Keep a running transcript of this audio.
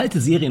Alte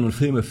Serien und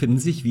Filme finden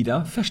sich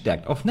wieder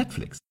verstärkt auf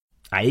Netflix.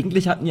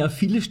 Eigentlich hatten ja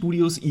viele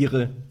Studios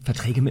ihre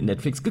Verträge mit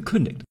Netflix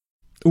gekündigt,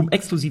 um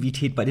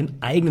Exklusivität bei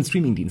den eigenen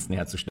Streamingdiensten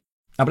herzustellen.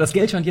 Aber das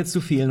Geld scheint jetzt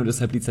zu fehlen und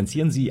deshalb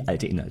lizenzieren sie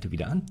alte Inhalte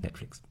wieder an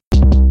Netflix.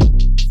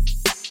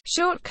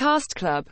 Shortcast Club